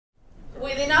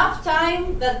enough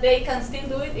time that they can still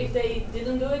do it if they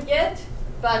didn't do it yet,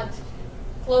 but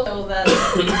close so that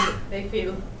they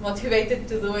feel motivated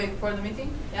to do it for the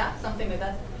meeting. Yeah, something like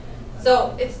that.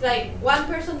 So it's like one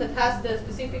person that has the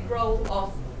specific role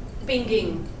of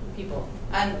pinging people,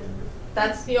 and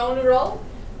that's the only role,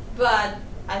 but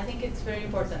I think it's very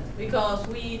important because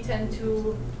we tend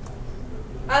to,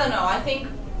 I don't know, I think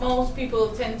most people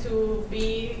tend to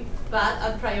be bad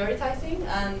at prioritizing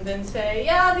and then say,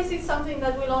 yeah, this is something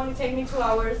that will only take me 2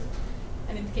 hours,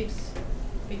 and it keeps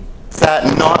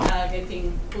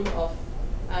getting put off,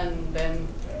 and then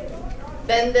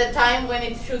the time when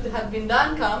it should have been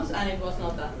done comes and it was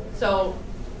not done. So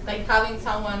like having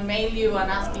someone mail you and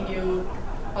asking you,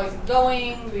 how is it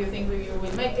going, do you think you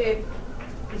will make it,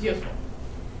 is useful.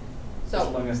 So as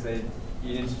long as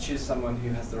you need to choose someone who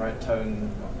has the right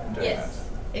tone and doing yes.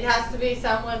 It has to be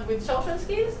someone with social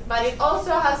skills, but it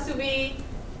also has to be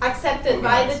accepted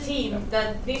by the team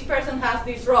that this person has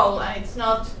this role, and it's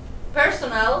not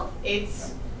personal,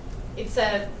 it's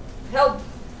a help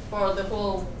for the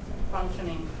whole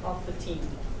functioning of the team.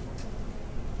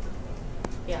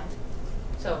 Yeah,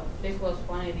 so this was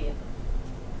one idea.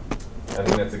 I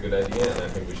think that's a good idea, and I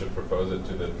think we should propose it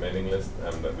to the mailing list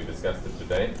that we discussed it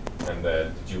today. And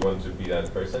did you want to be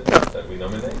that person that we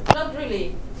nominate? Not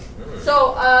really.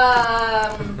 So,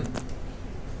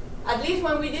 at least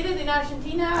when we did it in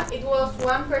Argentina, it was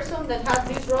one person that had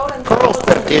this role and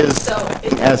that is so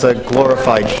as a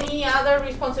glorified any other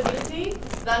responsibility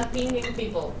than pinging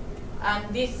people,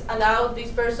 and this allowed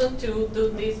this person to do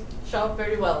this job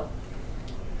very well.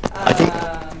 I think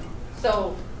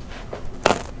so.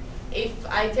 If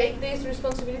I take this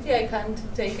responsibility, I can't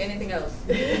take anything else.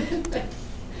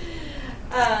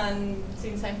 And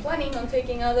since I'm planning on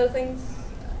taking other things,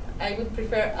 I would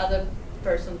prefer other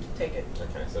person to take it.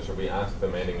 Okay, so should we ask the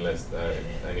mailing list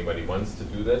if anybody wants to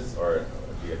do this, or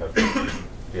do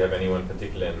you have anyone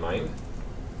particular in mind?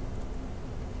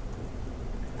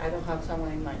 I don't have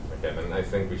someone in mind. Okay, then I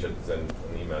think we should send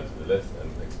an email to the list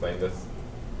and explain this.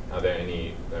 Are there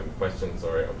any questions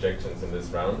or objections in this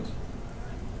round?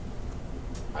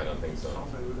 I don't think so.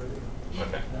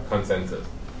 Okay, consensus.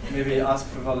 Maybe ask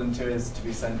for volunteers to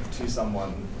be sent to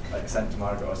someone, like sent to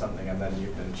Margaret or something, and then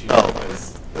you can choose.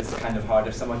 Because it's kind of hard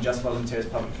if someone just volunteers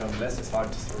publicly on the list. It's hard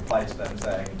to reply to them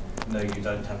saying, no, you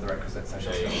don't have the requisite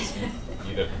social skills.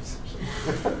 You don't have social.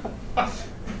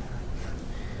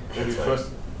 Maybe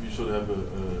first you should have a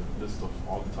list of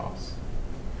all the tasks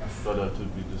better to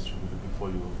be distributed before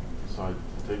you decide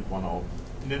to take one out.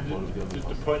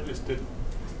 The point is that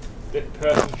that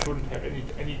person shouldn't have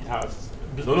any tasks.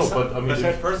 No, but I mean,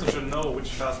 that person should know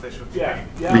which task they should be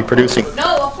reproducing.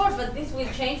 No, of course, but this will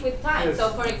change with time. Yes. So,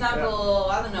 for example,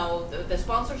 I don't know, the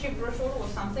sponsorship brochure was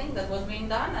something that was being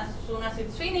done. As soon as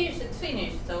it's finished.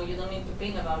 So you don't need to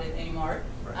think about it anymore,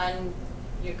 and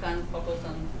you can focus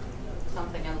on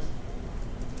something else.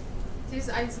 This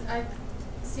I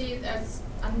see it as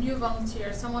a new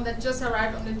volunteer, someone that just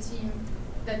arrived on the team,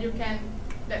 that you can.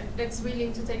 That's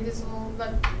willing to take this role,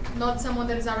 but not someone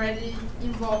that is already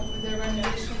involved with the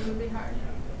renovation will be hard.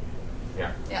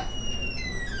 Yeah. Yeah.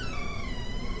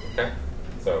 Okay,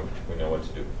 so we know what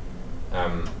to do.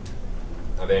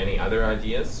 Are there any other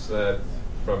ideas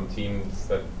from teams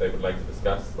that they would like to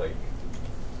discuss, like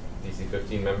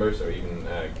DC15 members, or even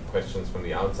questions from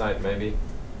the outside, maybe,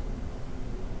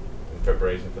 in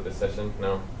preparation for this session?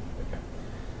 No? Okay.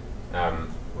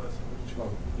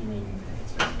 You mean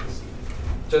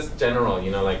just general,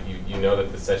 you know, like you know that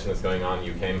the session is going on,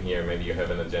 you came here, maybe you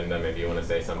have an agenda, maybe you want to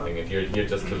say something. If you're here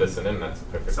just to listen in, that's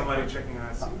perfect. Somebody checking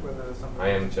IC whether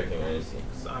somebody. I am checking IC.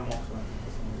 I'm offline.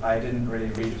 I didn't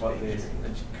really read what the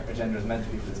agenda is meant to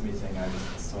be for this meeting. I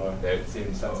just saw it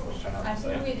seemed sensible to turn up. I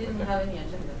think we didn't have any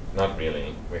agenda. Not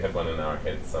really. We had one in our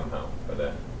heads somehow.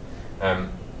 But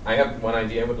I have one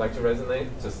idea I would like to resonate,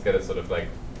 just get a sort of like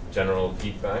general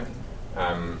feedback.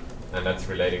 And that's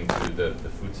relating to the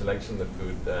food selection, the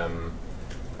food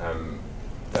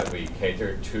that we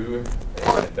cater to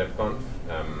at DebConf.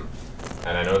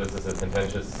 And I know this is a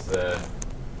contentious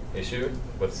issue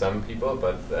with some people,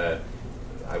 but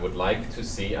I would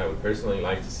personally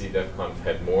like to see DebConf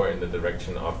head more in the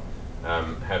direction of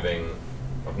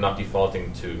not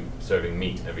defaulting to serving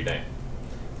meat every day.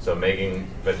 So making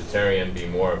vegetarian be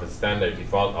more of a standard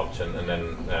default option, and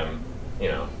then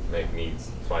make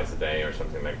meats twice a day or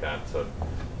something like that. So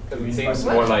it seems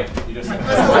more like you just. I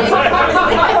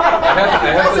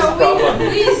have this problem.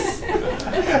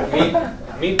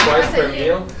 Meat twice per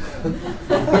meal.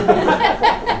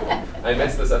 I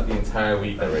messed this up the entire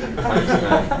week already.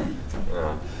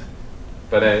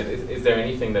 But is there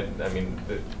anything that, I mean,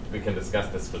 we can discuss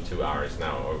this for 2 hours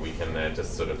now, or we can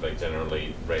just sort of like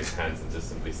generally raise hands and just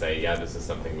simply say, yeah, this is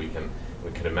something we can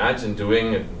imagine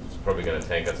doing. It's probably going to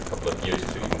take us a couple of years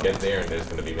to even get there, and there's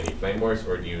going to be many flame wars.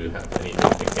 Or do you have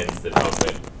anything against it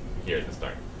outside here at the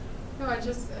start? No, I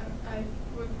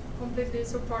would completely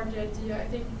support the idea. I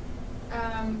think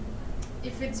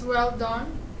if it's well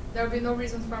done, there will be no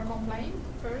reason for a complaint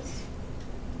first.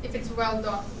 If it's well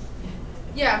done.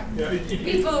 Yeah.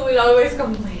 People will always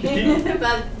complain,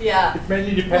 but yeah. It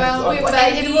mainly depends on it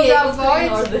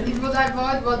would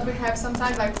avoid what we have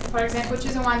sometimes, like for example,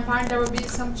 cheese and wine party, there will be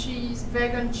some cheese,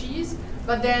 vegan cheese,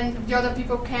 but then the other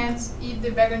people can't eat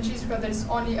the vegan cheese because there's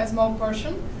only a small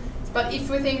portion. But if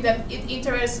we think that it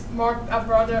interests more a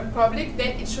broader public,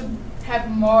 then it should have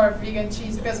more vegan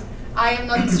cheese, because I am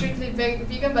not strictly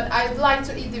vegan, but I would like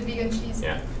to eat the vegan cheese.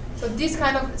 Yeah. So this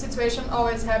kind of situation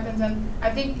always happens, and I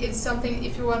think it's something,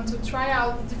 if you want to try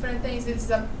out different things,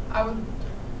 I would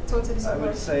totally support. I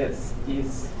would say it's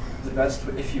the best,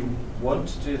 if you want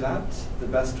to do that, the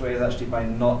best way is actually by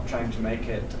not trying to make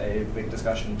it a big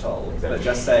discussion at all, exactly. but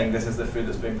just saying this is the food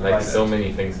that's being provided. Like so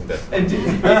many things in that.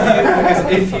 Indeed. Because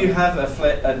if you have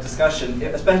a discussion,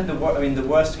 especially the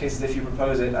worst case is if you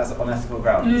propose it as on ethical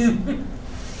grounds.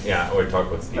 Yeah, or talk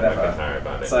with Steve McIntyre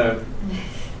about it. So,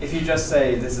 if you just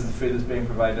say this is the food that's being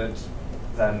provided,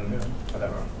 then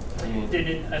whatever.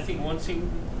 I think one thing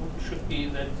should be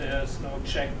that there's no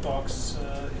checkbox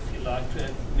if you like to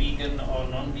have vegan or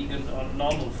non-vegan or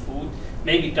normal food,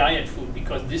 maybe diet food,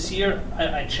 because this year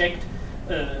I checked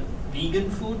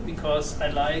vegan food because I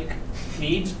like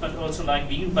meat but also like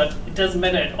vegan, but it doesn't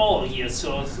matter at all here,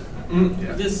 so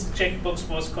this checkbox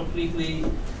was completely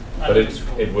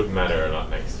unuseful. But it would matter a lot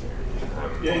next year.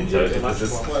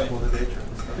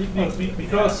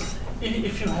 Because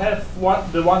if you have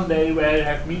one day where you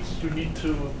have meat, you need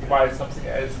to buy something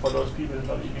else for those people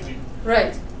not eating meat.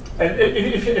 Right. And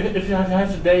if you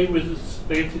have a day with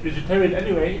vegetarian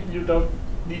anyway, you don't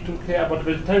need to care about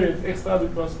vegetarians extra,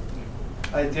 because.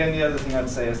 The only other thing I'd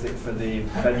say is that for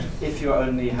if you're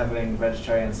only having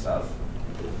vegetarian stuff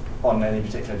on any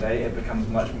particular day, it becomes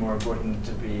much more important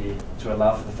to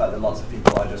allow for the fact that lots of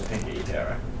people are just picky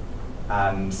here.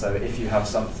 And so if you have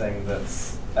something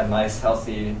that's a nice,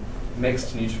 healthy,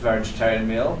 mixed vegetarian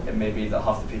meal, it may be that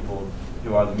half the people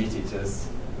who are the meat eaters,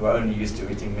 who are only used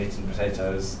to eating meat and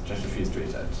potatoes, just refuse to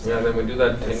eat it. Yeah, then we do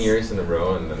that 10 years in a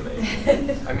row, and then they...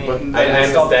 I mean, I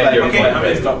understand your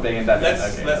point. Stop being endemic.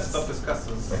 Let's stop discuss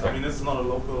this. Okay. I mean, this is not a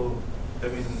local,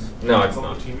 No, it's local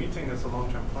not. team meeting, it's a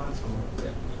long-term plan, so...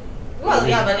 Well,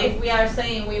 yeah, but if we are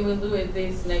saying we will do it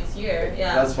this next year,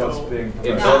 yeah. That's what's being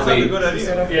proposed.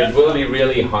 It will be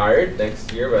really hard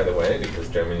next year, by the way, because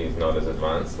Germany is not as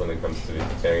advanced when it comes to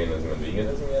vegetarianism and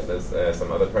veganism yet as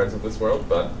some other parts of this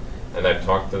world. And I've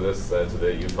talked to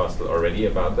the youth hostel already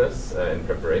about this in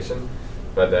preparation.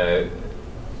 But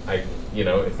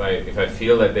if I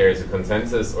feel that there is a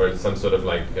consensus or some sort of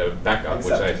like backup,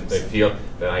 which I feel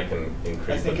that I can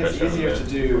increase the pressure. I think it's easier to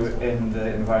do in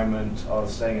the environment of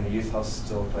staying in a youth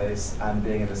hostel place and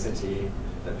being in the city.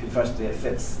 That firstly, it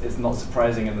fits. It's not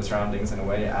surprising in the surroundings in a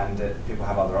way, and people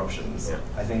have other options. Yeah.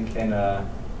 I think in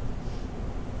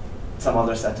some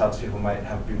other setups, people might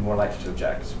be more likely to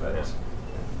object.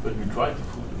 But we tried the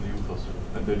food in the youth hostel,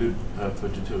 and they did have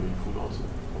vegetarian food also.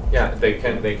 Yeah, they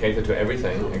cater to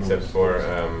everything except for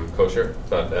kosher,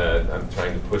 but I'm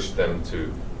trying to push them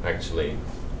to actually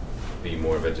be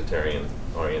more vegetarian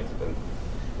oriented. And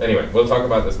anyway, we'll talk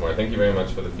about this more. Thank you very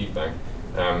much for the feedback.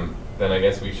 Then I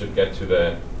guess we should get to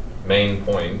the main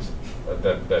point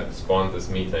that spawned this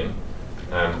meeting.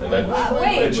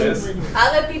 Wait,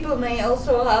 other people may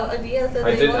also have ideas that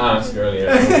I did ask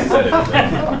earlier. You said it.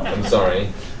 I'm sorry.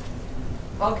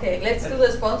 Okay, let's do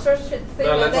the sponsorship thing,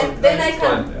 No, then I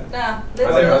can.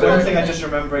 The one thing I'm just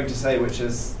remembering to say, which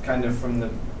is kind of from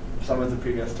some of the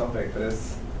previous topic, but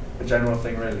is a general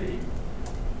thing really,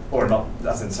 or not,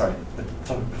 the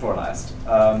topic before last,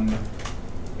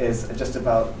 is just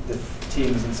about the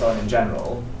teams and so on in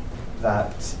general,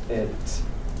 that it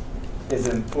is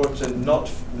important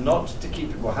not to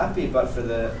keep people happy, but for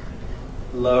the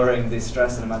lowering the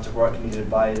stress and amount of work needed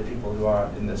by the people who are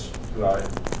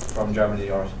from Germany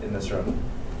or in this room,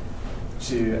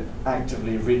 to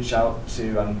actively reach out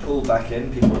to and pull back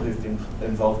in people who've been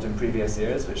involved in previous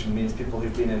years, which means people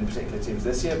who've been in particular teams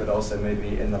this year, but also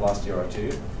maybe in the last year or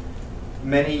two.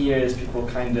 Many years people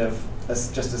kind of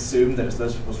just assume that it's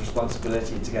those people's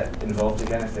responsibility to get involved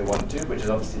again if they want to, which is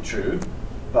obviously true,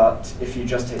 but if you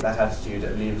just take that attitude,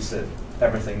 it leaves that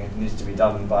everything needs to be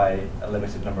done by a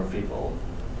limited number of people.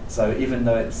 So even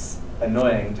though it's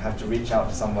annoying to have to reach out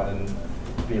to someone and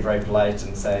be very polite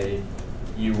and say,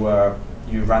 you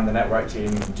ran the network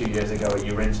team 2 years ago,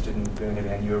 you were interested in doing it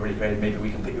and you were really great, maybe we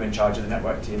can put you in charge of the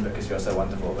network team because you're so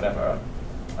wonderful, or whatever.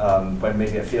 When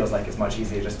maybe it feels like it's much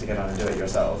easier just to get on and do it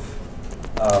yourself.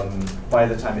 By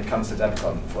the time it comes to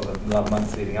DebConf, or the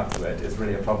months leading up to it, it's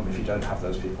really a problem if you don't have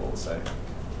those people. So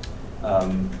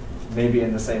maybe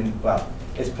in the same, well,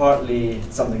 it's partly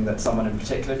something that someone in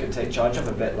particular could take charge of,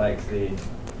 a bit like the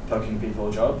poking people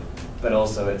job, but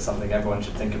also it's something everyone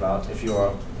should think about if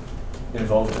you're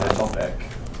involved in a topic,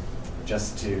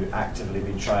 just to actively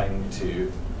be trying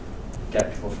to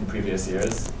get people from previous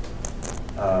years,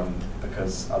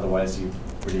 because otherwise you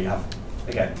really have,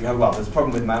 again, well, there's a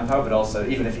problem with manpower, but also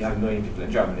even if you have 1 million people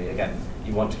in Germany, again,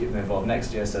 you want to keep them involved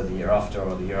next year, so the year after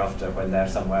or the year after, when they're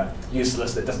somewhere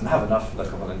useless that doesn't have enough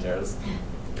local volunteers,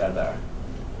 they're there.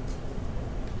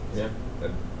 Yeah.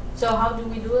 So how do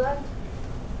we do that?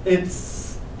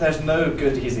 There's no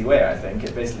good, easy way, I think.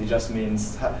 It basically just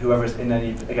means whoever's in any,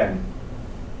 again,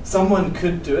 someone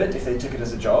could do it if they took it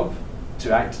as a job, to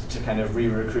kind of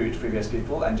re-recruit previous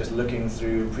people, and just looking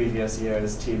through previous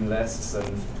years' team lists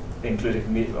and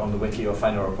including me on the wiki or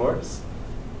final reports.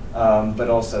 But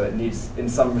also it needs, in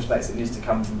some respects, it needs to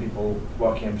come from people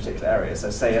working in particular areas.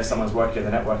 So say if someone's working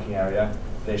in the networking area,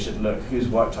 they should look who's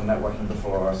worked on networking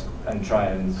before and try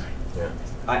and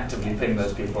actively ping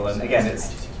those people. And again,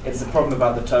 it's a problem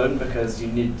about the tone, because you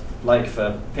need, like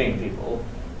for pinging people,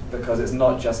 because it's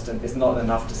not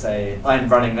enough to say, I'm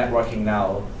running networking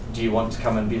now, do you want to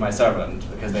come and be my servant?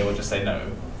 Because they will just say no.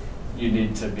 You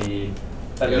need to be,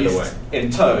 at least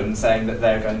in tone, saying that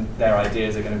their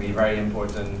ideas are going to be very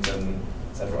important and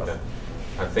so forth. Okay.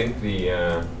 I think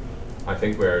I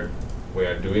think we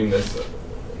are doing this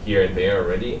here and there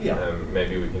already. Yeah.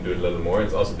 Maybe we can do it a little more.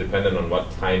 It's also dependent on what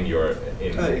time you're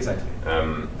in. Oh, exactly.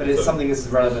 But it's something that's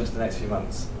relevant to the next few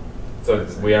months. So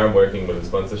we are working with a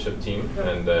sponsorship team,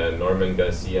 and Norman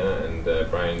Garcia and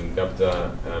Brian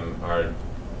Gupta are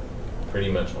pretty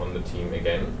much on the team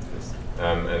again.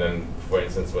 And then, for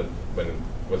instance,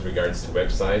 with regards to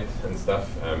website and stuff,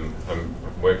 I'm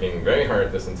working very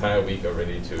hard this entire week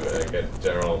already to get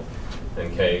Gerald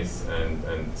and Case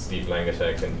and Steve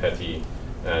Langashek and Petty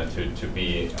to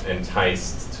be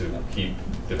enticed to keep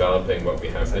developing what we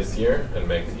have this year and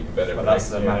make it even better. But that's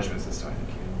the management system, I think.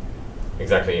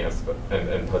 Exactly, yes,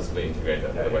 and possibly integrate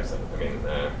that with the website. I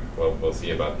mean, we'll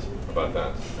see about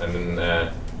that. And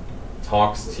then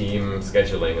talks, team,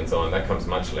 scheduling, and so on, that comes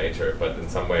much later. But in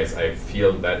some ways, I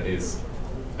feel that is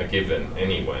a given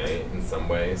anyway. In some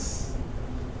ways,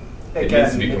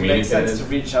 again, it makes sense to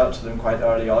reach out to them quite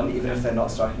early on, even if they're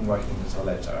not starting working until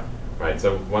later. Right,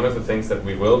 so one of the things that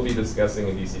we will be discussing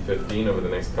in DC15 over the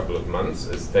next couple of months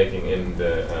is taking in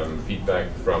the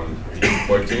feedback from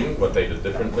DC14, what they did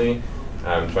differently,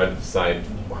 try to decide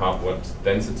what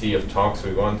density of talks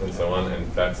we want and so on,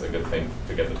 and that's a good thing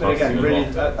to get the talks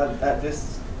involved. But again, really, at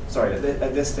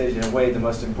this stage, in a way, the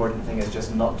most important thing is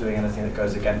just not doing anything that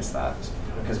goes against that.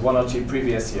 Because 1 or 2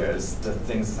 previous years, the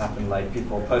things that happened, like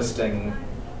people posting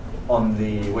on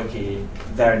the wiki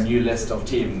their new list of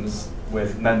teams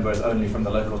with members only from the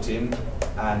local team,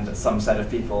 and some set of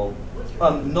people,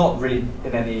 not really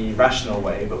in any rational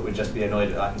way, but would just be annoyed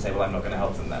at that and say, well, I'm not going to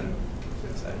help them then.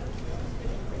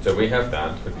 So we have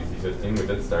that for DC15. We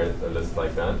did start a list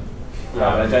like that. Yeah,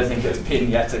 but I don't think it's pinned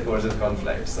yet to cause a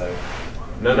conflict. So.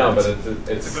 No, but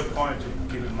it's a good point to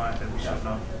keep in mind that we should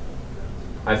not.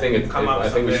 I think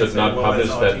we should not publish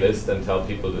that list and tell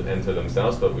people to enter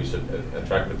themselves, but we should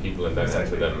attract the people and then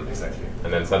enter them. Exactly.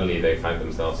 And then suddenly they find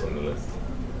themselves on the list.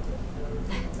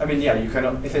 I mean, yeah, you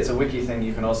can. If it's a wiki thing,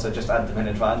 you can also just add them in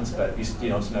advance, but you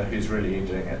know to know who's really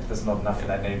doing it. There's not enough in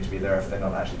their name to be there if they're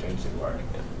not actually doing the work.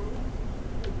 Yeah.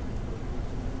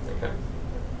 Okay.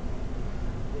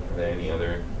 Are there any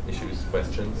other issues,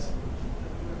 questions,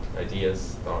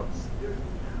 ideas, thoughts,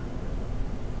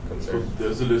 concerns? So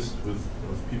there's a list with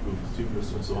people, team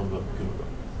lists and so on that came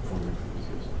from the previous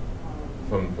years.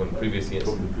 From previous years?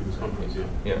 From the previous conference, yeah.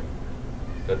 Yeah.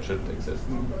 That should exist.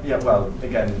 Yeah, well,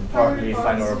 again, partly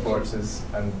final reports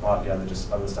and partly other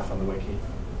stuff on the wiki.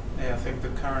 Yeah, I think the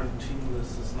current team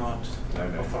list is not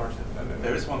authoritative. No.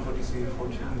 There is one for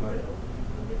DC14, but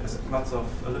there's lots of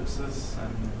ellipses,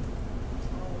 and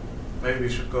maybe we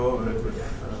should go over it with the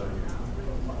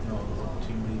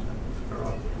team lead and figure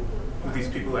out who these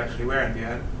people actually were in the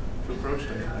end to approach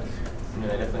them. I mean,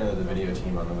 I definitely know the video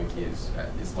team on the wiki is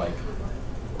like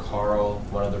Carl,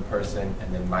 one other person,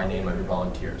 and then my name under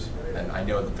volunteers. And I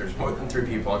know that there's more than 3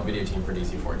 people on video team for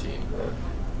DC14.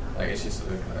 Like, it's just,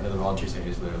 I know the volunteer stage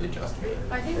is literally just me.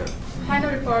 I think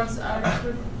final reports are a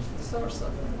good source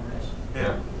of information.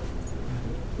 Yeah.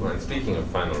 Well, and speaking of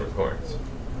final reports,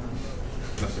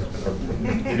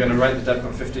 You're going to write the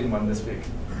DebConf15 one this week.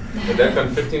 The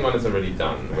DebConf15 one is already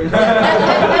done. We're talking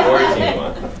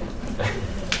about the 14 one.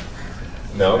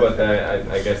 No, but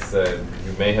I guess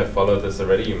you may have followed this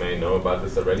already. You may know about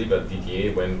this already. But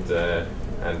DDA went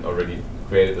and already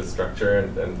created a structure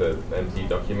and the empty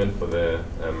document for the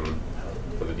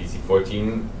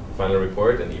DC14 final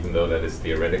report. And even though that is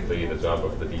theoretically the job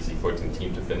of the DC14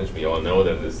 team to finish, we all know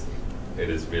that it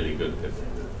is really good if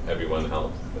everyone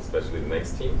helps, especially the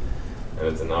next team. And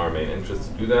it's in our main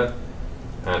interest to do that.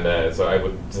 And so I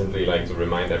would simply like to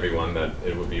remind everyone that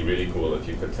it would be really cool if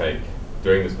you could take,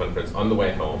 during this conference, on the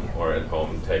way home or at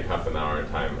home, take half an hour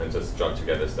time and just jot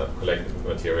together stuff, collect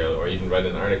material, or even write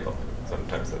an article.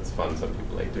 Sometimes that's fun, some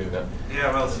people like doing that.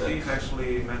 Yeah, well, Steve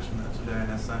actually mentioned that today in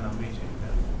a stand-up meeting.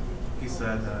 He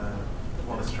said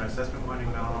all the stress has been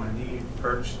winding down, and he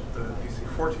urged the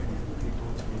DC14 people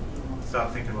to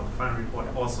start thinking about the final report,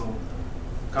 also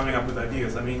coming up with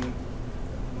ideas. I mean,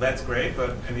 that's great,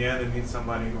 but in the end it needs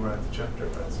somebody who writes the chapter,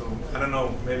 right? So, I don't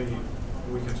know, maybe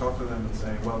we can talk to them and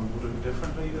say, well, we will do it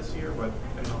differently this year, but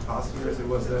in the past years it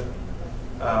was that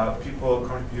people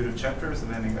contributed chapters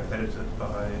and then they got edited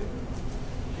by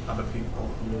other people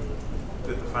who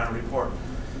did the final report.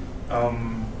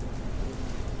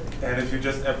 And if you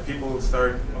just have people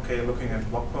start, okay, looking at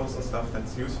blog posts and stuff,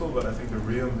 that's useful, but I think the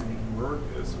real main work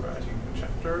is writing the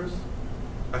chapters.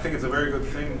 I think it's a very good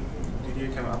thing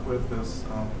DDA came up with this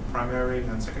primary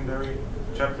and secondary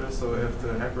chapters, so if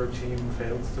the network team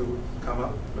fails to come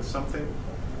up with something,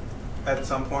 at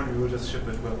some point we will just ship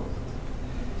it with,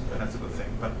 and that's a good thing,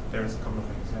 but there's a couple of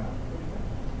things, yeah.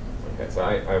 Okay, so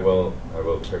I will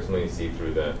personally see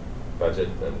through the budget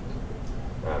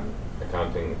and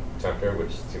accounting chapter,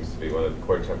 which seems to be one of the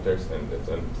core chapters, and if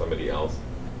somebody else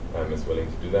is willing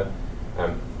to do that.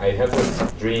 I have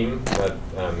this dream that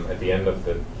at the end of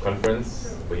the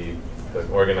conference, the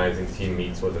organizing team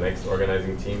meets with the next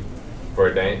organizing team for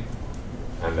a day,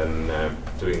 and then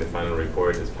doing the final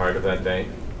report is part of that day,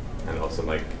 and also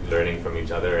like learning from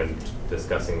each other and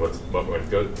discussing what went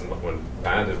good and what went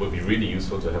bad. It would be really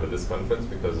useful to have at this conference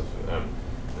because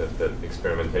of the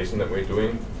experimentation that we're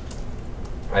doing.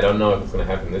 I don't know if it's going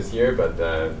to happen this year, but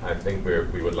I think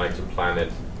we would like to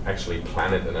actually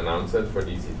plan it and announce it for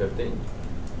DC15.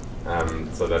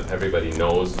 So that everybody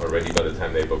knows already by the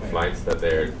time they book flights that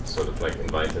they're sort of like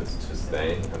invited to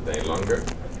stay a day longer,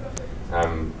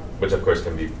 which of course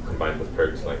can be combined with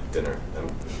perks like dinner and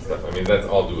stuff. I mean, that's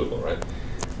all doable, right?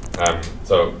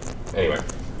 So anyway,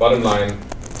 bottom line,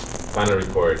 final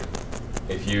report.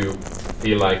 If you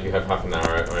feel like you have half an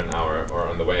hour or an hour, or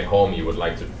on the way home you would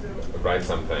like to write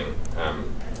something,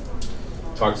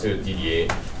 talk to DDA,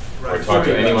 or talk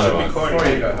to anyone of us. Before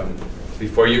you go home.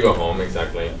 Before you go home,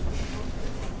 exactly.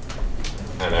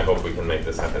 And I hope we can make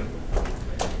this happen.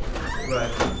 Right.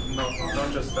 No,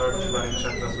 don't just start writing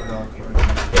chapters without coding.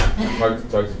 Yeah,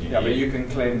 talk to DDA. Yeah, but you can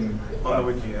claim on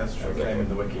the wiki, that's true. Claim in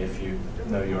the wiki if you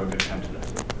know you're a good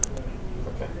candidate.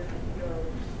 Okay.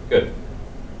 Good.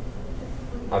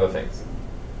 Other things?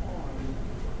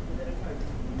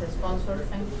 The sponsor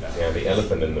thing? Yeah, the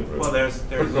elephant in the room. Well,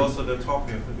 there's also the talk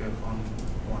you have to give on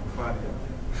Friday.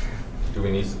 Do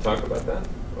we need to talk about that?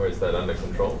 Or is that under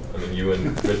control? I mean, you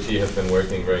and Richie have been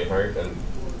working very hard, and...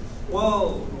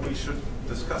 Well, we should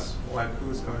discuss like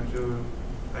who's going to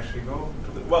actually go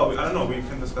to the... Well, I don't know, we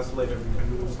can discuss later. We can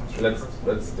do some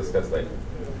Let's discuss later.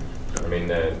 I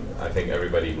mean, I think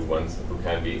everybody who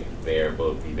can be there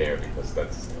will be there, because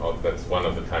that's one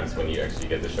of the times when you actually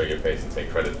get to show your face and take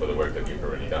credit for the work that you've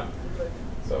already done.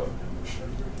 So,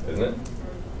 isn't it?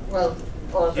 Well,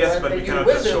 also yes, but we cannot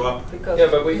just show up. Yeah,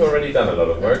 but we've already done a lot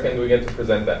of work, and we get to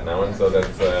present that now, and so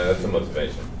that's a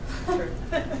motivation.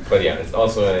 But yeah, it's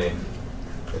also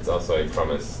a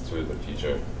promise to the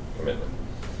future commitment.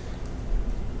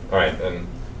 All right, then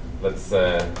let's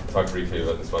talk briefly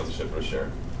about the sponsorship brochure.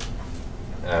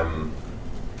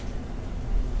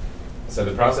 So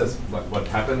the process, what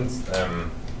happens,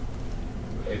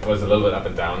 it was a little bit up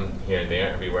and down here and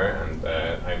there everywhere, and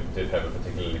I did have a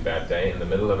particularly bad day in the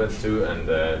middle of it too, and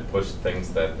pushed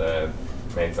things that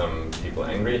made some people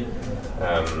angry.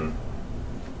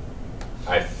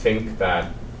 I think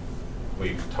that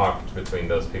we've talked between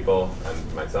those people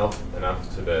and myself enough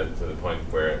to the point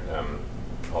where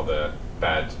all the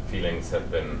bad feelings have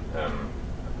been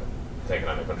taken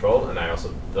under control, and I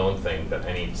also don't think that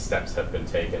any steps have been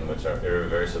taken which are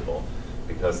irreversible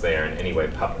because they are in any way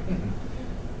public.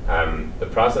 The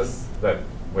process that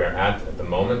we're at the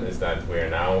moment is that we're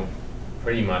now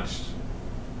pretty much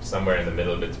somewhere in the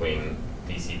middle between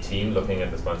DC team looking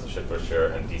at the sponsorship brochure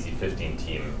and DC15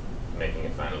 team making a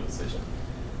final decision.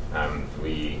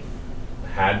 We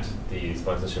had the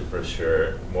sponsorship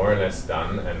brochure more or less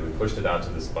done, and we pushed it out to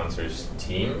the sponsors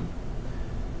team.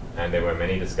 And there were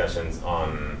many discussions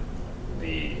on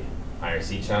the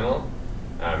IRC channel.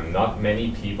 Not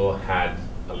many people had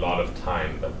a lot of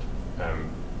time, but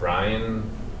Brian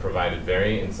provided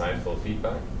very insightful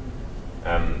feedback.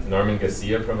 Norman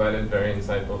Garcia provided very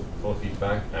insightful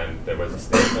feedback, and there was a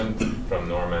statement from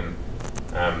Norman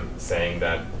saying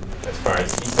that as far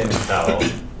as he can tell,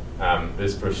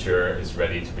 this brochure is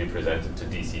ready to be presented to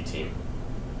DC team,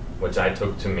 which I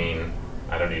took to mean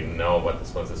I don't even know what the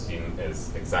sponsors team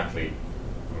is exactly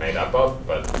made up of,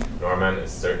 but Norman is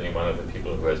certainly one of the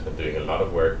people who has been doing a lot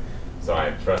of work, so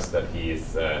I trust that he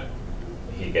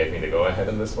gave me the go-ahead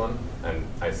on this one, and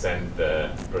I sent the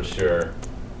brochure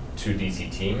to DC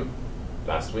team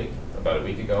last week, about a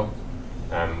week ago,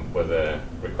 with a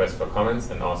request for comments,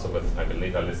 and also with, I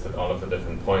believe I listed all of the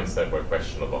different points that were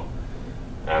questionable.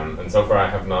 And so far I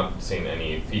have not seen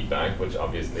any feedback, which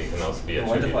obviously can also be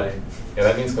attributed. Yeah,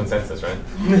 that means consensus, right?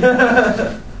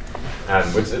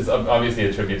 Which is obviously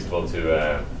attributable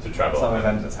to travel. Some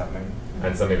event that's happening.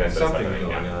 And some event that's happening,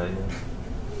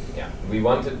 yeah. We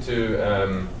wanted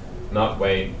to not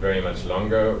wait very much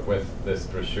longer with this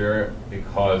brochure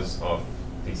because of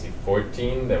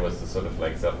DC14. There was a sort of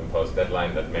like self-imposed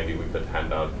deadline that maybe we could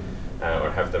hand out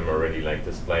or have them already like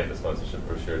display the sponsorship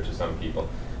brochure to some people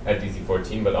at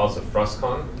DC14, but also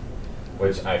FrostCon,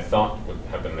 which I thought would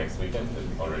happen next weekend.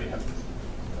 It already happened,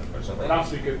 unfortunately.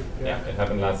 Last weekend. Yeah, it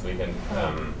happened last weekend.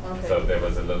 So there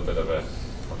was a little bit of a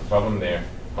problem there.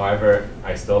 However,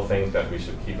 I still think that we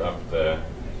should keep up the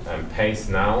pace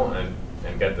now and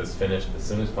get this finished as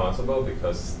soon as possible,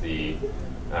 because the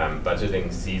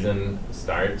budgeting season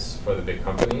starts for the big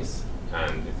companies,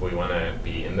 and if we want to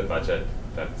be in the budget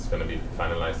that's going to be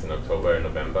finalized in October and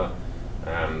November,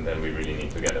 then we really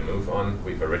need to get a move on.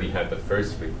 We've already had the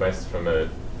first request from a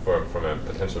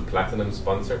potential platinum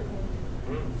sponsor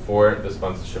for the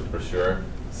sponsorship brochure,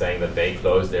 saying that they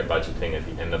close their budgeting at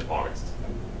the end of August.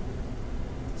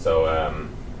 So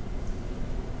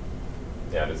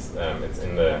yeah, it's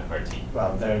in the RT.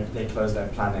 Well, they closed their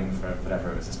planning for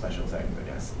whatever, it was a special thing, but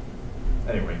yes.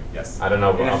 Anyway, yes. I don't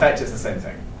know. In effect, it's the same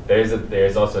thing.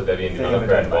 There's also a Debian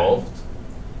developer involved,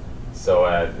 so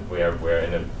we're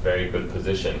in a very good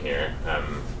position here.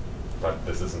 But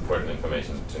this is important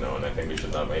information to know, and I think we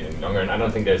should not wait any longer. And I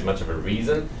don't think there's much of a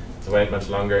reason to wait much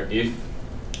longer if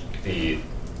the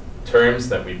terms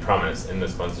that we promise in the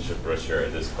sponsorship brochure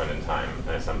at this point in time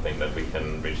are something that we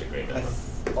can reach agreement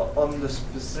on. On the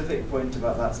specific point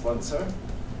about that sponsor,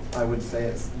 I would say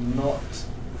it's not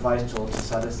vital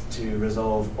to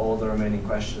resolve all the remaining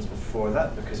questions before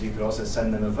that, because you could also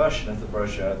send them a version of the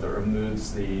brochure that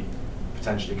removes the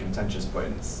potentially contentious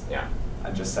points. Yeah.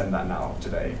 And just send that now,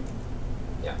 today.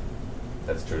 Yeah,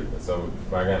 that's true. So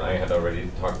Marga and I had already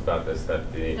talked about this,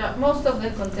 that the... Yeah, most of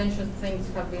the contentious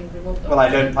things have been removed. Well, I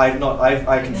can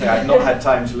say I've not had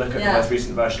time to look at the most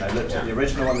recent version. I looked at the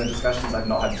original one, the discussions, I've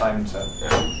not had time to...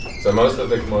 Yeah. So most of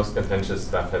the most contentious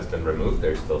stuff has been removed.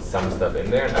 There's still some stuff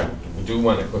in there, and I do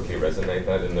want to quickly resonate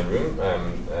that in the room,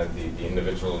 the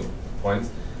individual points.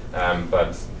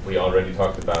 But we already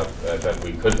talked about that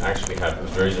we could actually have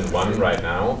version 1 right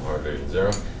now, or version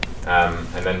 0,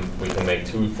 and then we can make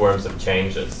 2 forms of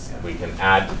changes. We can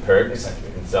add perks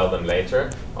and sell them later,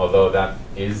 although that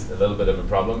is a little bit of a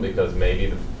problem, because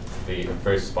maybe the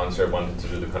first sponsor wanted to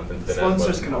do the conference dinner.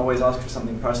 Sponsors can always ask for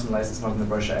something personalized. It's not in the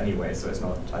brochure anyway, so it's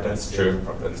not. I don't see the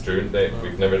problem. That's true.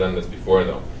 We've never done this before,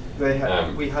 though.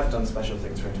 We have done special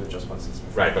things for individual sponsors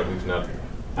before. Right, but we've not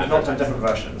done different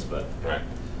versions, but right.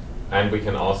 And we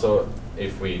can also,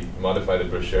 if we modify the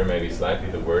brochure maybe slightly,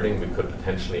 the wording, we could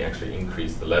potentially actually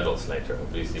increase the levels later.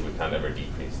 Obviously, we can't ever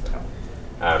decrease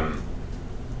them.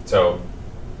 So,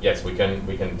 yes, we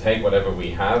can take whatever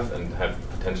we have and have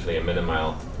potentially a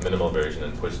minimal version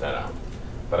and push that out.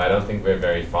 But I don't think we're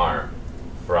very far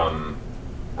from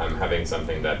having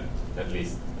something that at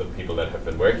least the people that have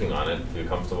been working on it feel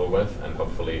comfortable with, and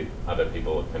hopefully other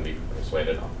people can be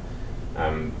persuaded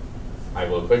of. I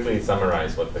will quickly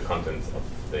summarize what the contents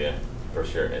of the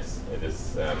brochure is. It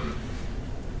is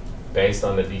based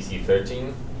on the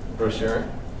DC13 brochure,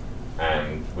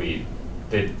 and we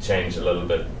did change a little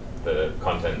bit the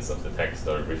contents of the text,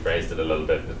 or rephrased it a little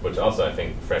bit, which also I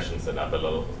think freshens it up a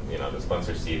little. You know, the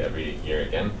sponsors see it every year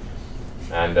again.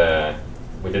 And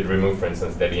we did remove, for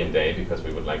instance, Debian Day, because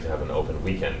we would like to have an open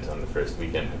weekend on the first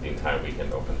weekend, have the entire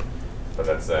weekend open. But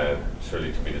that's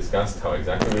surely to be discussed, how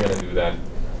exactly we're going to do that.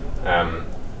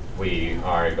 We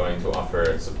are going to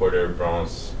offer supporter,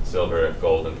 bronze, silver,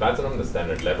 gold, and platinum, the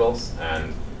standard levels,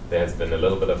 and there has been a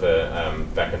little bit of a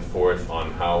back and forth on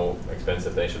how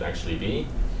expensive they should actually be.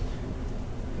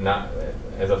 Now,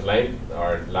 as of late,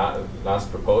 our last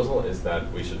proposal is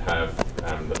that we should have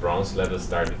the bronze level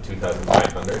start at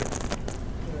 2,500,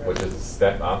 which is a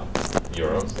step up,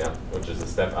 euros, yeah, which is a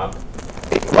step up,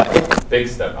 big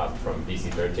step up from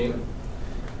BC13.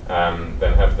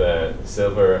 Then have the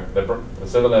silver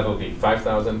level be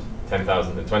 5,000,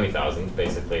 10,000, and 20,000,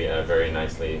 basically very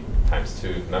nicely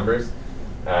 ×2 numbers,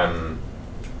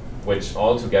 which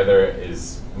altogether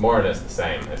is more or less the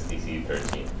same as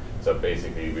DC13. So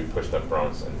basically we pushed up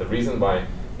bronze. And the reason why,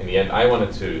 in the end, I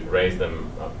wanted to raise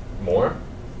them up more,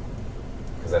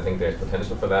 because I think there's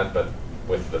potential for that, but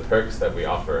with the perks that we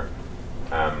offer,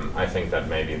 I think that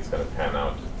maybe it's going to pan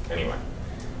out anyway.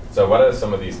 So what are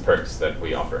some of these perks that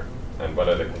we offer? And what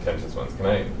are the contentious ones? Can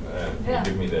I can you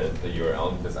give me the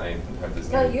URL, because I have this.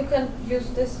 No, you can use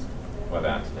this. For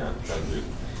that, yeah, sounds good.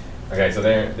 Okay, so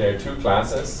there are two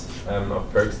classes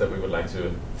of perks that we would like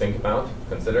to think about,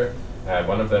 consider.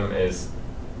 One of them is,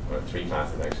 or three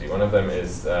classes actually. One of them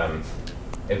is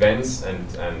events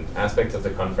and aspects of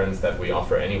the conference that we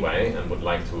offer anyway and would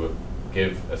like to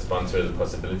give a sponsor the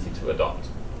possibility to adopt.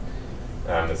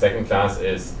 The second class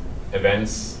is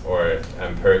events or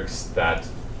perks that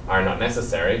are not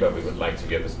necessary, but we would like to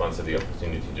give a sponsor the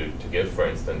opportunity to give. For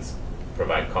instance,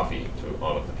 provide coffee to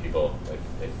all of the people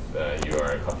if you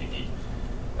are a coffee geek.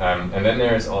 And then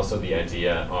there is also the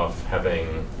idea of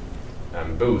having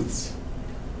booths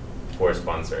for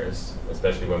sponsors,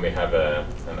 especially when we have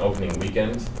an opening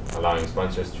weekend, allowing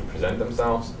sponsors to present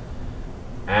themselves,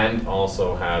 and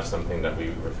also have something that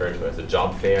we refer to as a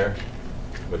job fair,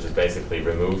 which is basically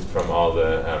removed from all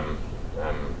the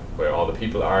where all the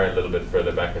people are, a little bit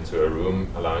further back into a room,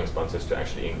 allowing sponsors to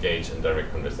actually engage in direct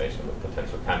conversation with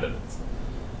potential candidates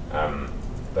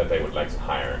that they would like to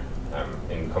hire,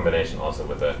 in combination also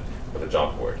with a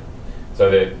job board. So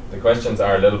the questions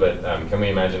are a little bit, can we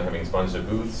imagine having sponsored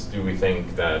booths? Do we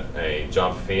think that a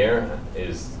job fair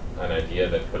is an idea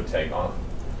that could take off?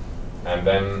 And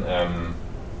then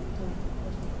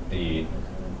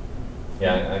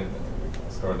and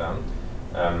scroll down.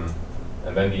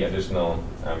 And then the additional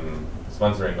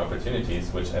sponsoring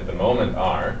opportunities, which at the moment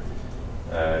are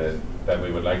that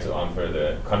we would like to offer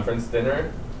the conference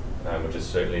dinner, which is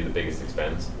certainly the biggest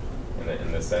expense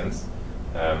in this sense,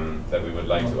 that we would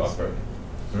like to offer.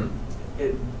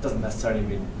 It doesn't necessarily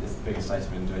mean it's the biggest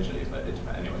item individually, but it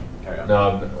depends. Anyway, carry on.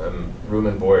 No, room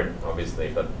and board, obviously,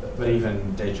 but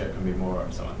even day trip can be more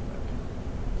or so on.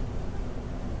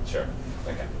 Sure.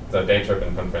 Okay. So day trip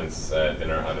and conference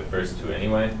dinner are the first two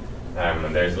anyway.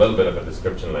 And there's a little bit of a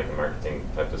description, like a marketing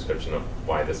type description of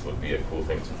why this would be a cool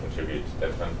thing to contribute to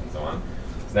DebConf and so on.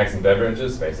 Snacks and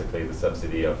beverages, basically the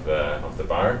subsidy of the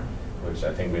bar, which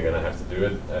I think we're going to have to do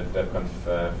it at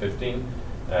DebConf15.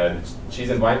 Cheese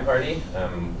and wine party,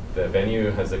 the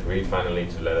venue has agreed finally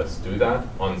to let us do that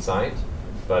on site,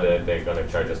 but they're going to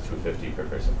charge us $2.50 per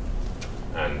person.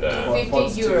 And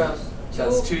 50 euros.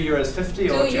 That's €2.50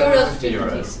 or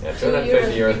 €250? Yeah,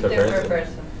 250 euros per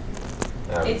person.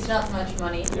 It's not much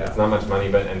money. Yeah. It's not much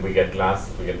money, and we get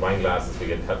glasses, we get wine glasses, we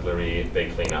get cutlery, they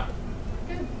clean up.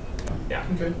 Good. Yeah.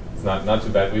 Okay. It's not too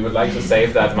bad. We would like to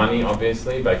save that money,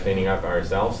 obviously, by cleaning up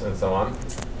ourselves and so on,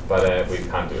 but we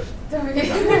can't do it.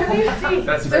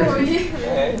 That's very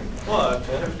okay. Well,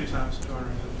 50 times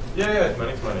 200. Yeah,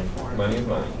 money's money. Money is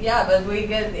money. Yeah, but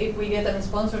if we get a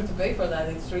sponsor to pay for that,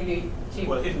 it's really cheap.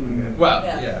 Well,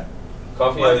 yeah.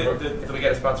 Coffee. If we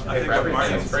get a sponsor to pay for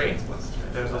everything, it's free.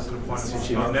 There's also the point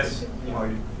of unless you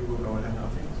will go ahead now.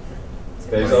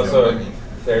 There's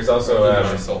also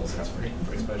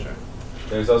for exposure.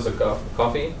 There's also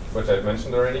coffee, which I've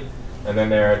mentioned already, and then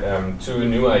there are two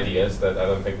new ideas that I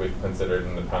don't think we've considered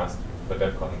in the past for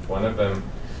DebConf. One of them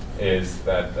is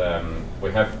that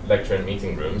we have lecture and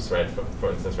meeting rooms, right?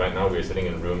 For instance, right now we're sitting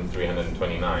in room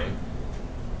 329.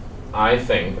 I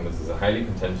think, and this is a highly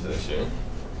contentious issue,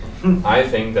 I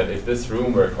think that if this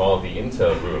room were called the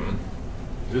Intel room,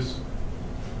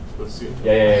 let's see.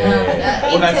 Yeah.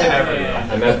 Well, that's in every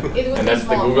room. And that's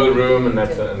the Google room,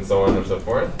 and so on and so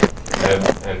forth.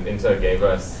 And Intel gave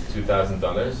us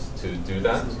 $2,000 to do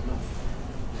that.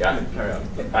 Yeah, carry on.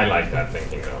 I like that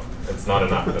thinking though. It's not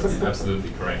enough. That's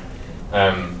absolutely correct.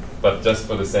 But just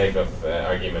for the sake of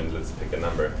argument, let's pick a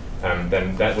number.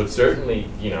 Then that would certainly,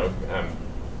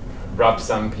 rub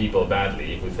some people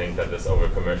badly who think that this over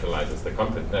commercializes the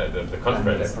conference. And it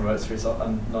promotes free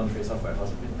non-free software,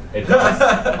 possibly. It does.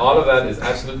 All of that is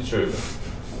absolutely true.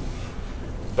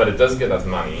 But it does get us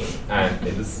money, and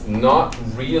it is not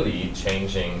really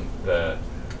changing the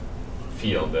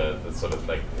feel, the sort of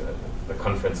like the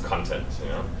conference content,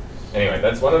 anyway,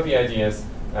 that's one of the ideas.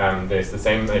 There's the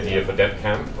same idea for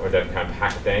DebCamp or DebCamp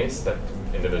hack days that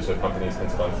individual companies can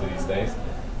sponsor these days.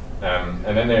 And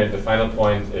then the final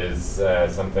point is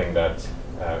something that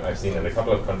I've seen in a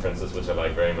couple of conferences, which I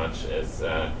like very much, is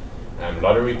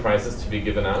lottery prizes to be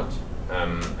given out.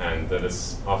 And that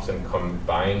is often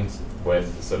combined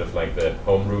with sort of like the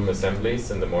homeroom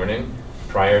assemblies in the morning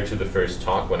prior to the first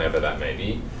talk, whenever that may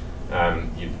be.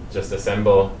 You just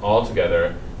assemble all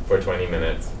together for 20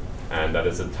 minutes, and that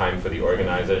is a time for the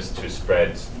organizers to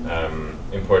spread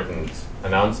important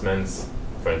announcements,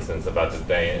 for instance, about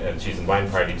the cheese and wine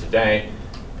party today.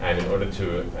 And in order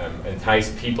to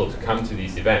entice people to come to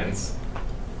these events,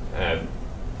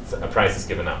 a prize is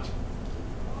given out.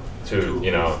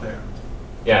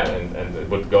 Yeah, and it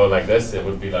would go like this. It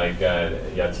would be like, yeah,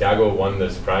 Thiago won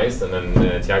this prize, and then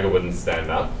Thiago wouldn't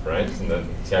stand up, right? And then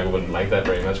Thiago wouldn't like that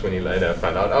very much when he later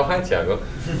found out, oh, hi, Thiago.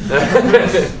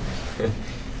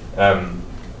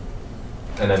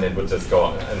 And then it would just go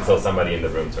on until somebody in the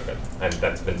room took it. And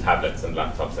that's been tablets and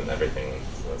laptops and everything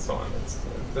and so on.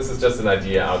 This is just an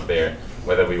idea out there,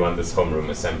 whether we want this homeroom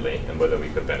assembly and whether we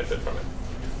could benefit from it.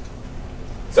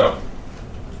 So,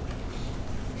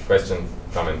 questions,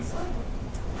 comments?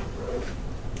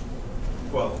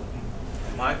 Well,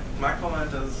 my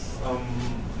comment is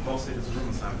mostly this room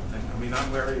assignment thing. I mean, I'm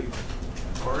very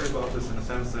worried about this in the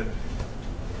sense that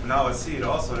now I see it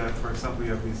also that, for example,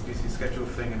 you have this DC schedule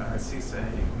thing and IRC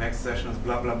saying next session is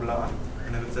blah, blah, blah.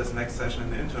 And if it says next session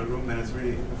in the intro room, then it's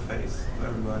really in the face of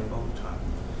everybody all the time.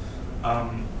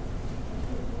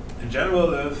 In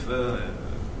general, if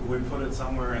we put it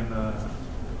somewhere in the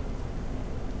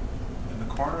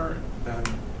corner, then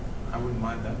I wouldn't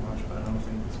mind that much, but I don't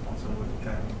think the sponsor would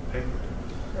then pay for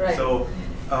it. Right. So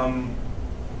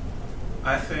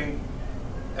I think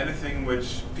anything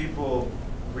which people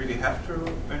really have to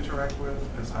interact with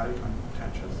is highly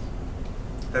contentious.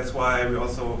 That's why we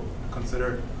also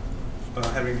considered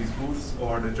having these booths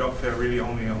or the job fair really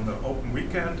only on the open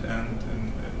weekend and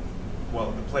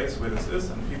well, the place where this is,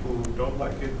 and people who don't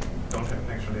like it don't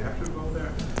actually have to go there.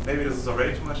 Maybe this is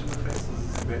already too much in the face, this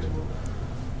is debatable.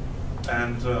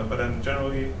 And but I'm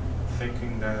generally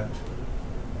thinking that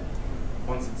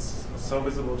once it's so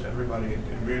visible to everybody, it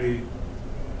really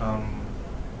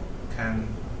can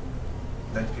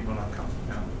let people not come.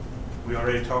 Yeah. We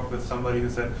already talked with somebody who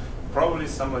said probably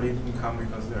somebody didn't come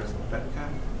because there's no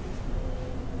DebCamp,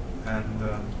 and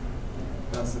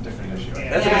that's a different issue.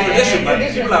 Yeah. That's a different issue, but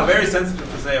people are very sensitive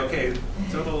to say, okay,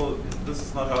 total, this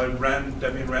is not how it ran,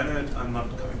 Debian ran it, I'm not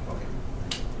coming. Okay.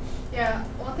 Yeah,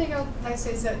 one thing I would like to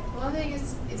say is that one thing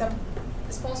is a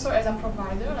sponsor as a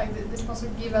provider, like the sponsor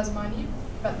give us money,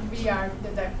 but we are the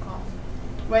DebConf.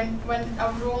 When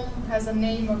a room has a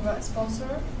name of a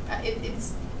sponsor,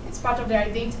 it's part of the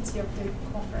identity of the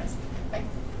conference. Like,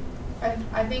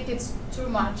 I think it's too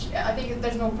much. I think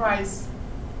there's no prize.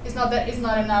 It's not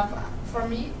enough. For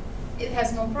me, it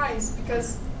has no price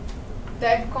because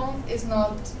DebConf is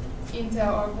not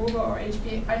Intel or Google or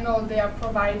HP. I know they are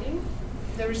providing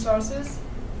the resources,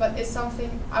 but it's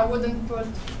something I wouldn't put.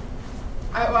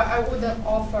 I wouldn't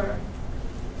offer.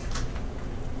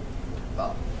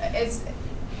 Well, it's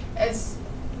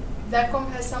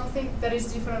DebConf has something that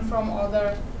is different from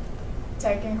other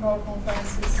technical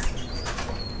conferences.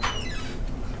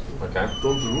 Okay.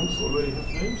 Don't the rooms already have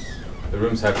names? The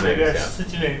rooms have names, yeah.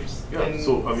 City names. Yeah, And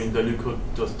so I mean, then you could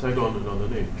just tag on another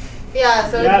name.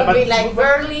 Yeah, so Yeah, it would be but- like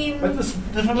Berlin. But it's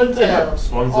different than Intel.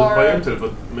 Sponsored Or- by Intel,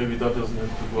 but maybe that doesn't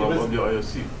have to go up on the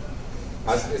IRC.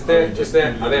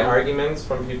 Are there arguments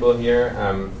from people here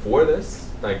for this,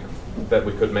 like that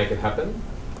we could make it happen?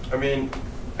 I mean,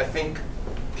 I think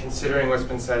considering what's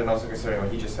been said and also considering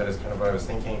what he just said is kind of what I was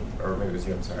thinking, or maybe it was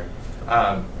you, I'm sorry.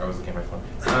 I was looking at my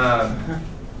phone.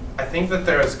 I think that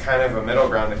there is kind of a middle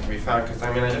ground that can be found, because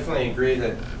I mean, I definitely agree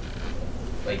that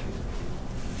like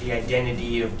the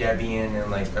identity of Debian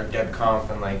and like or DebConf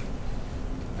and like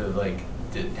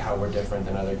how we're different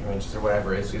than other conventions or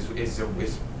whatever is a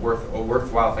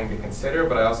worthwhile thing to consider.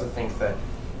 But I also think that,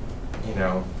 you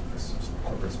know,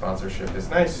 corporate sponsorship is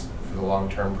nice for the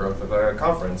long-term growth of a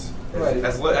conference. Right.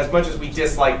 As much as we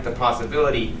dislike the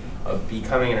possibility of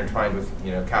becoming intertwined with,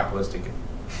 you know, capitalistic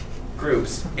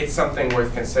groups, it's something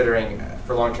worth considering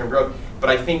for long-term growth. But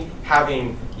I think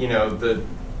having, you know,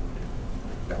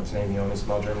 that's naming the only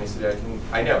small Germany city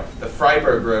I know, the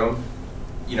Freiburg room,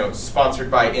 you know, sponsored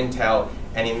by Intel,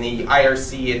 and in the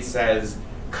IRC it says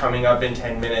coming up in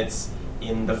 10 minutes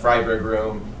in the Freiburg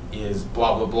room is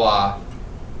blah blah blah,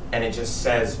 and it just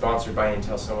says sponsored by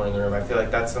Intel somewhere in the room. I feel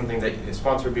like that's something that the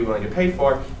sponsor would be willing to pay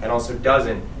for, and also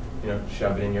doesn't, you know,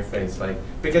 shove it in your face, like,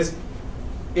 because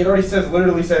It already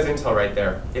literally says Intel right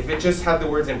there. If it just had the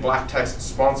words in black text,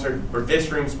 sponsored, or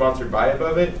this room sponsored by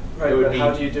above it, Right, it would but be.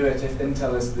 how do you do it if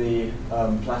Intel is the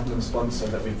platinum sponsor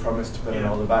that we promised to put in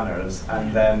all the banners,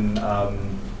 and then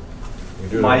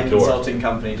my consulting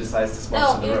company decides to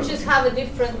sponsor the No, room? you just have a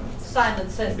different sign that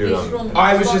says You this don't. room is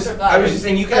I was sponsored by. just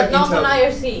saying you could but have not Intel. on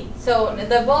IRC. So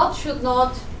the bot should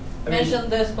not I mean, mention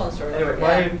the sponsor. Anyway, Yeah.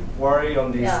 my worry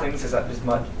on these Yeah. things is that is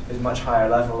much higher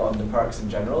level on the perks in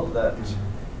general. That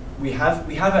we have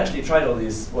actually tried all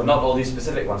these, well, not all these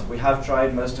specific ones. But we have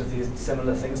tried most of these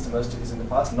similar things to most of these in the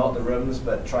past. Not the rooms,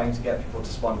 but trying to get people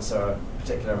to sponsor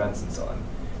particular events and so on.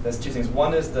 There's two things.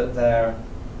 One is that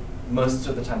most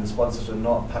of the time the sponsors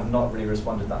have not really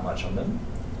responded that much on them.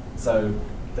 So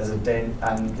there's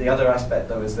and the other aspect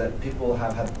though is that people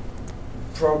have had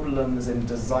problems in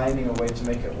designing a way to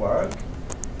make it work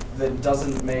that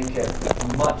doesn't make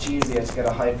it much easier to get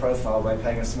a high profile by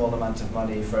paying a small amount of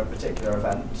money for a particular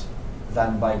event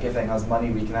than by giving us money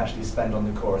we can actually spend on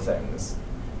the core things.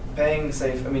 Paying,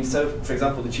 say, so for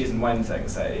example, the cheese and wine thing,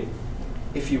 say,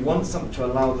 if you want to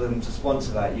allow them to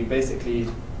sponsor that, you basically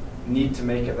need to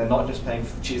make it they're not just paying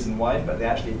for the cheese and wine, but they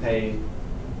actually pay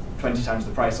 20 times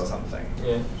the price or something.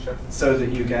 Yeah, sure. So that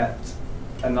you get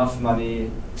enough money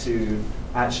to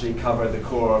actually cover the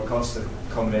core costs of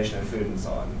accommodation and food and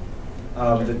so on.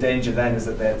 The danger then is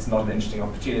that it's not an interesting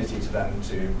opportunity to them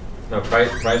to... No,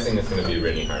 pricing is going to be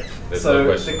really hard. There's So no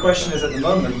question the question is, at the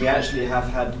moment, we actually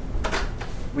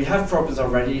we have problems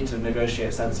already to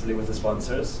negotiate sensibly with the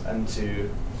sponsors and to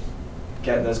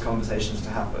get those conversations to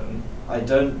happen. I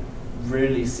don't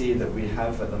really see that we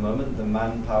have at the moment the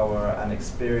manpower and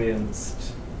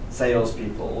experienced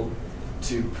salespeople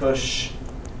to push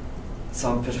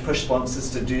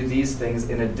sponsors to do these things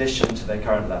in addition to their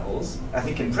current levels. I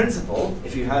think in principle,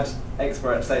 if you had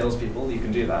expert salespeople, you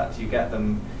can do that. You get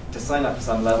them to sign up to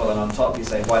some level, and on top you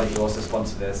say, why don't you also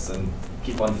sponsor this, and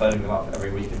keep on phoning them up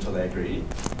every week until they agree.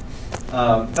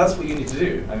 That's what you need to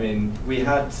do. I mean, we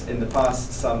had in the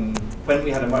past when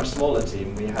we had a much smaller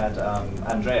team, we had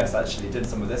Andreas actually did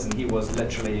some of this, and he was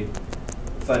literally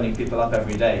phoning people up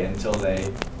every day until they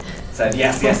said,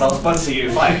 yes, I'll sponsor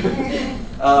you, fine.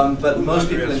 But most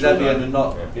people in Debian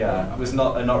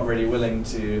are not really willing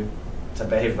to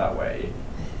behave that way.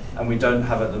 And we don't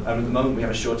have, at the moment, we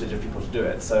have a shortage of people to do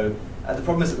it. So the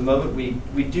problem is, at the moment,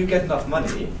 we do get enough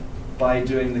money by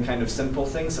doing the kind of simple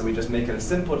things. So we just make it a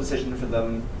simple decision for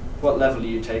them. What level are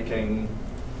you taking?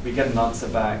 We get an answer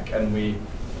back, and we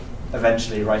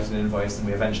eventually write an invoice, and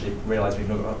we eventually realize we've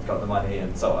not got the money,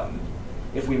 and so on.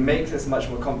 If we make this much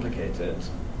more complicated,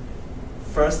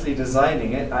 firstly,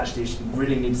 designing it actually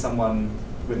really needs someone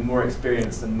with more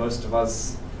experience than most of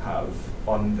us have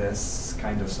on this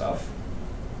kind of stuff.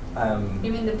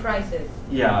 You mean the prices?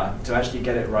 Yeah, to actually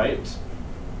get it right.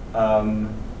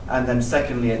 And then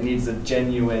secondly, it needs a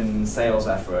genuine sales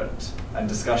effort and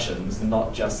discussions,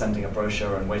 not just sending a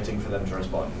brochure and waiting for them to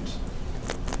respond.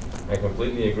 I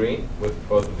completely agree with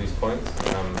both of these points.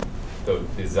 The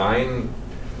design,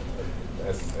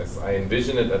 as I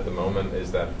envision it at the moment,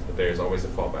 is that there's always a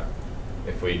fallback.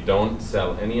 If we don't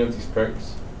sell any of these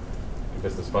perks,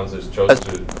 because the sponsors chose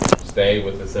to stay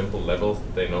with the simple levels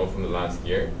they know from the last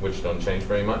year, which don't change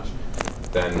very much,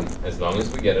 then as long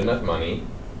as we get enough money,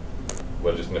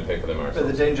 we're just going to pay for them ourselves.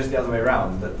 But the danger is the other way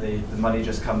around, that the money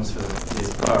just comes for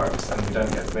these perks and we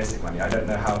don't get the basic money. I don't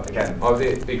know how, again.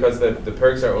 Because the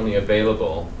perks are only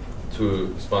available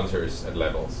to sponsors at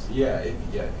levels. Yeah,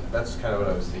 that's kind of what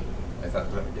I was thinking. I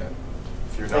thought that, yeah.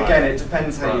 If you're not Again, it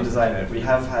depends how you design it. We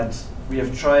have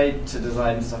tried to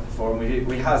design stuff before, and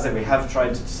we have tried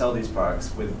to sell these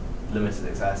perks with limited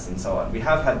access and so on. We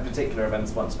have had particular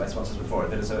events sponsored by sponsors before.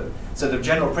 So the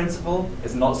general principle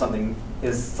is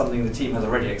something the team has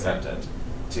already accepted,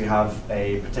 to have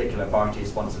a particular party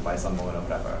sponsored by someone or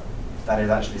whatever. That is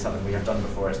actually something we have done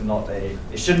before.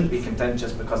 It shouldn't be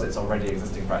contentious because it's already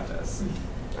existing practice.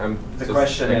 The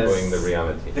question is the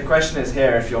reality. The question is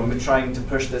here, if you're trying to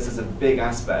push this as a big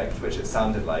aspect, which it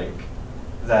sounded like,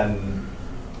 then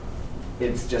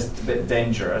it's just a bit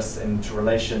dangerous in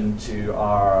relation to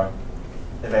our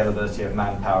availability of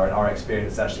manpower and our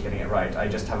experience actually getting it right. I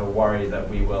just have a worry that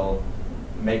we won't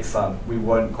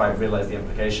quite realize the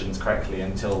implications correctly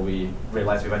until we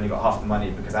realize we've only got half the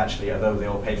money, because actually, although they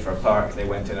all paid for a perk, they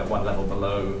went in at one level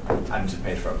below and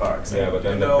paid for a perk. So yeah, but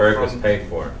then the perk was paid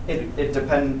for. It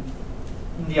depends.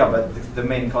 Yeah, but the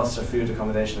main costs are food,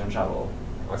 accommodation, and travel.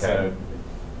 Okay. So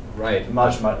right.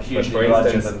 Hugely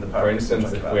larger than the perk. For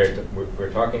instance, if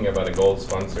we're talking about a gold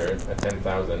sponsor at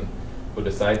 10,000 who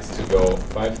decides to go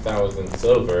 5,000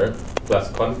 silver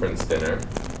plus conference dinner,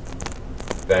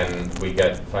 then we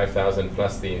get 5,000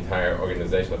 plus the entire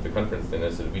organization of the conference dinner,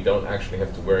 so that we don't actually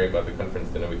have to worry about the conference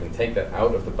dinner. We can take that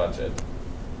out of the budget.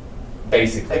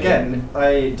 Basically. Again,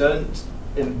 I don't,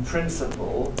 in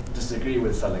principle, disagree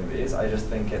with selling these. I just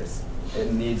think it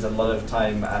needs a lot of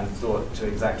time and thought to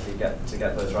exactly get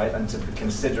those right, and to be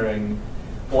considering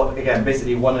what, again,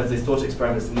 basically one of the thought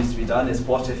experiments that needs to be done is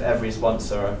what if every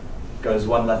sponsor goes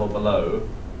one level below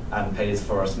and pays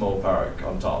for a small perk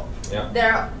on top. Yeah.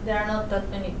 There are not that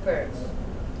many perks.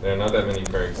 There are not that many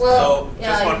perks. Well, So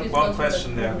yeah, just if one you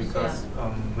question there, sponsor the because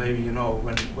groups, maybe you know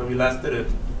when we last did it,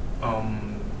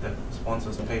 that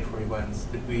sponsors paid for events.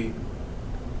 Did we?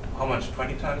 How much?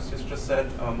 20 times? You just said.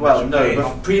 Well, you no, pay?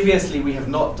 but previously we have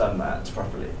not done that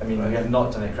properly. I mean, we Right. have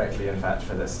not done it correctly, in fact,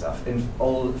 for this stuff.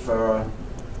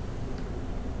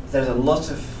 There's a lot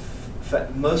of, for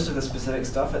most of the specific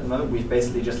stuff at the moment, we've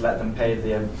basically just let them pay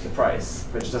the price,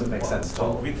 which doesn't make sense at So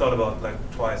all. we thought about like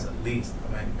twice at least.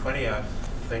 I mean, 20. I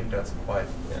think that's quite.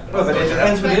 Yeah. No, but it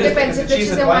depends what it But is, depends because if the the cheese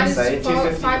cheese and and wine wine is say for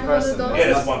 $250 per person. $500? Yeah,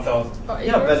 It's it's not- 1,000.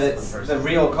 Yeah, but it's the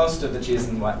real cost of the cheese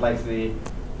and wine, like the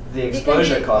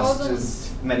exposure be cost also-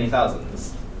 is many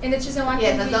thousands. And the cheese and wine Yeah,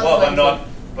 can but be not Well, but 20. not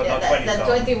yeah, that 20,000.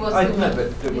 20 was I too know, much. but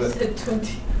it You was- said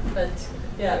 20, but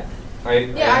yeah,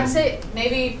 Yeah, I'd say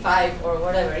maybe 5 or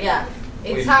whatever. Yeah,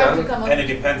 it's We've hard done- to come up. And it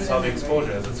depends with how a the number.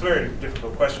 exposure is. It's a very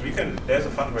difficult question. We can. There's a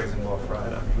fundraising law, right? I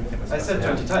mean, we can I discuss said it.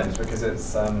 20 times because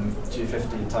it's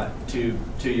 250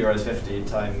 €2.50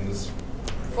 times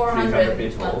 400, 300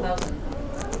 people. 1,000.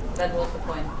 That was the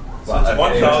point. So it's if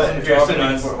 1,000 if you're assuming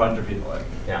organized- 400 people,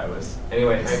 Yeah. I was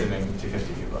Anyway, assuming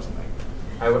 250 people or something.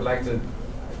 I would like to.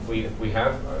 We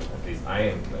have, or at least I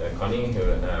am, Connie,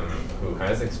 who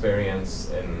has experience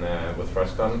in with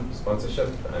FreshCon sponsorship.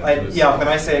 And Yeah, when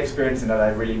I say experience in that, I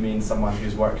really mean someone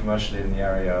who's worked commercially in the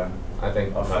area. I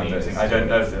think of Connie is, fundraising. I don't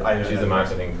know if she's know a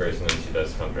marketing person and she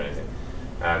does fundraising.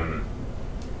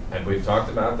 And we've talked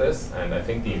about this, and I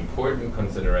think the important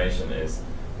consideration is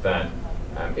that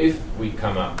if we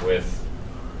come up with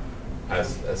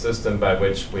as a system by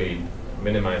which we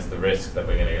minimize the risk that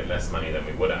we're going to get less money than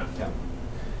we would have, Yeah.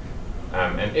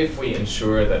 and if we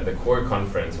ensure that the core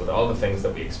conference, with all the things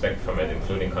that we expect from it,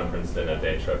 including conference dinner,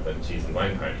 day trip, and cheese and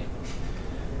wine party,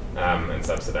 and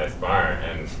subsidized bar,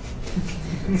 and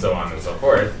so on and so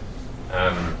forth,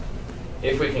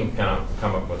 if we can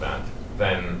come up with that,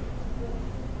 then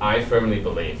I firmly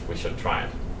believe we should try it.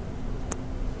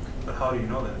 But how do you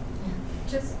know that?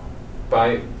 just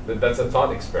That's a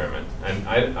thought experiment, and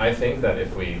I think that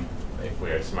if we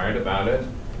are smart about it,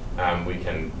 we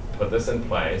can put this in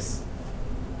place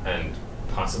and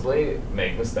possibly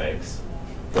make mistakes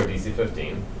for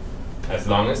DC15, as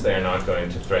long as they are not going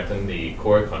to threaten the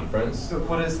core conference. So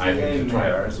what is the I think aim to try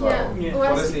here it. as well? Yeah. Yeah.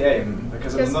 What is the aim?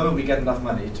 Because at the Because- moment we get enough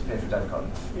money to pay for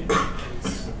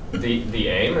DebConf. The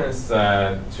aim is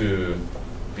to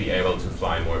be able to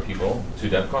fly more people to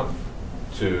DebConf,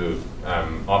 to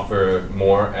offer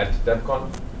more at DebConf.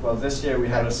 Well, this year we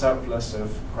had a surplus of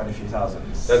quite a few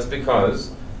thousands. That's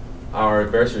because our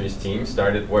bursaries team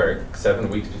started work 7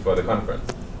 weeks before the conference.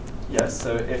 Yes,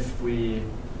 so if we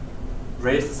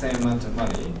raise the same amount of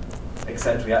money,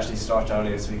 except we actually start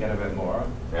earlier so we get a bit more,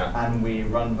 Yeah. and we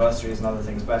run bursaries and other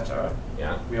things better,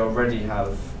 Yeah. we already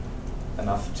have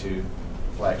enough to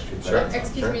fly extra. Sure.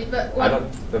 excuse Sure. me, but I what,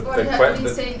 don't- the what you que- have been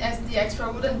the- saying as the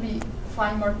extra wouldn't be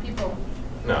flying more people.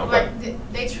 No, Like the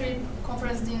day trip,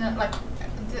 conference dinner, like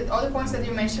the other points that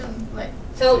you mentioned, like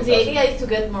So the idea is to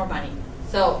get more money.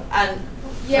 So, and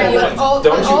yeah, you but want-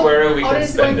 don't you worry, we all can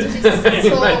is going spend to it. be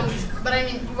sold. But I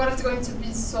mean, what is going to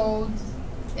be sold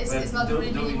is not do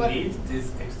really we what. need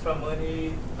this extra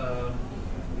money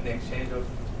in exchange of?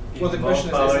 Well, the question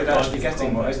is it actually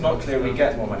getting more? It's not clear we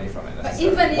get more money from it. But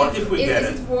necessarily. even What if we get is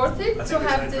it? it worth it I to think it's an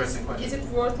have this? interesting question. Is it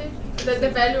worth it? The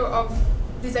value of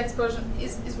this explosion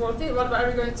is worth it? What are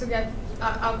we going to get?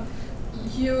 A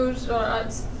huge or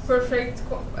a perfect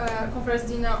conference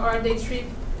dinner or a day trip?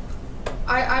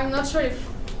 I'm not sure if.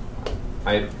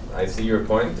 I see your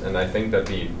point, and I think that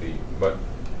but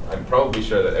I'm probably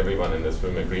sure that everyone in this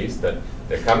room agrees that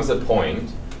there comes a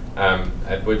point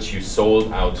at which you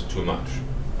sold out too much,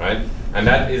 right? And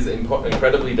that is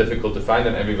incredibly difficult to find,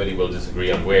 and everybody will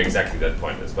disagree on where exactly that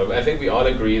point is. But I think we all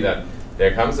agree that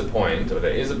there comes a point, or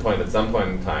there is a point at some point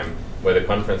in time, where the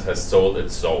conference has sold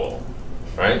its soul,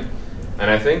 right? And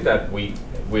I think that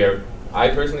I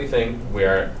personally think we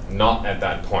are not at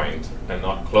that point and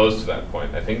not close to that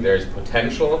point. I think there's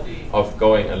potential of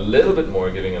going a little bit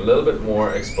more, giving a little bit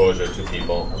more exposure to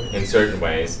people in certain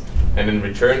ways, and in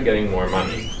return getting more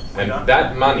money. And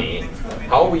that money,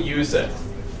 how we use it,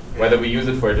 whether we use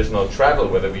it for additional travel,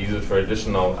 whether we use it for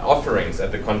additional offerings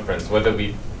at the conference, whether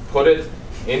we put it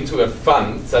into a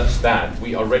fund such that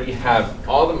we already have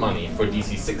all the money for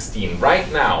DC16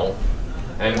 right now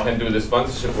and can do the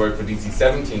sponsorship work for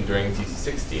DC17 during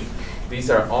DC16. These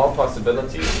are all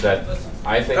possibilities that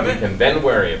I think we can then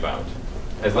worry about,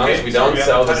 as long as we don't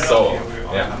sell the soul.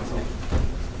 Yeah.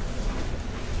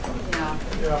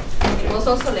 Yeah. It was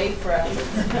also late for us.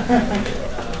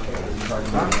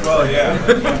 Well, yeah.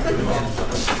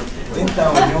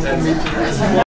 Então,